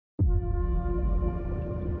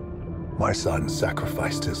My son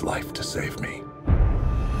sacrificed his life to save me.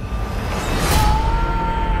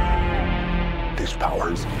 These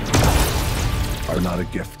powers are not a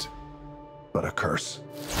gift, but a curse.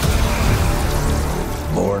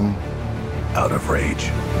 Born out of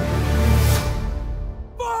rage.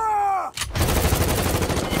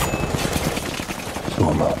 So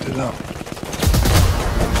I'm mounted up.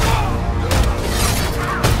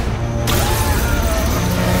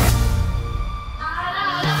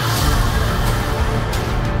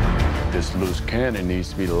 This loose cannon needs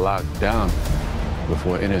to be locked down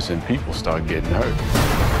before innocent people start getting hurt.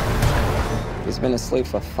 He's been asleep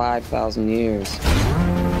for 5,000 years.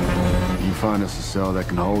 You find us a cell that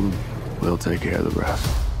can hold him, we'll take care of the rest.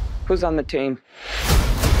 Who's on the team?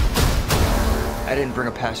 I didn't bring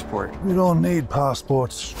a passport. We don't need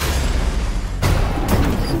passports.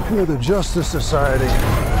 We're the Justice Society.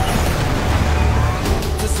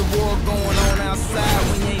 There's a war going on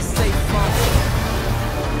outside, we ain't safe from.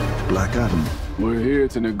 Black Adam. We're here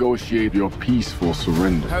to negotiate your peaceful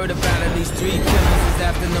surrender. Heard about at least 3 killings this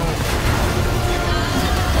afternoon.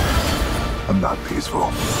 I'm not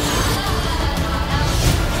peaceful.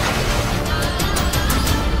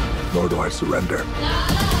 Nor do I surrender.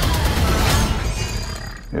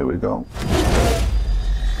 Here we go.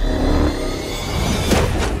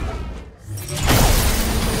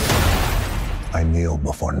 I kneel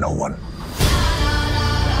before no one.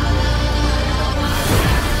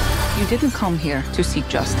 You didn't come here to seek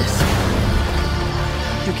justice.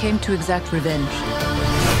 You came to exact revenge. Too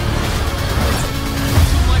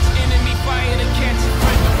much enemy fire to catch a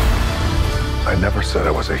break. I never said I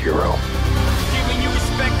was a hero. Giving you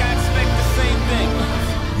respect, I expect the same thing.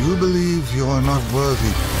 You believe you are not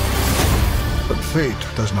worthy. But fate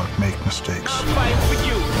does not make mistakes. I'm fighting for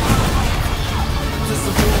you. There's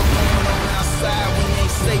a war going on outside, we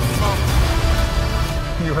ain't safe from.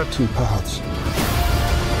 You have 2 paths.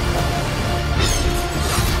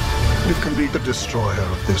 You can be the destroyer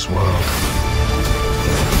of this world.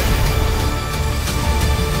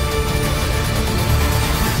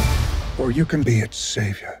 Or you can be its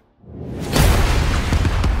savior.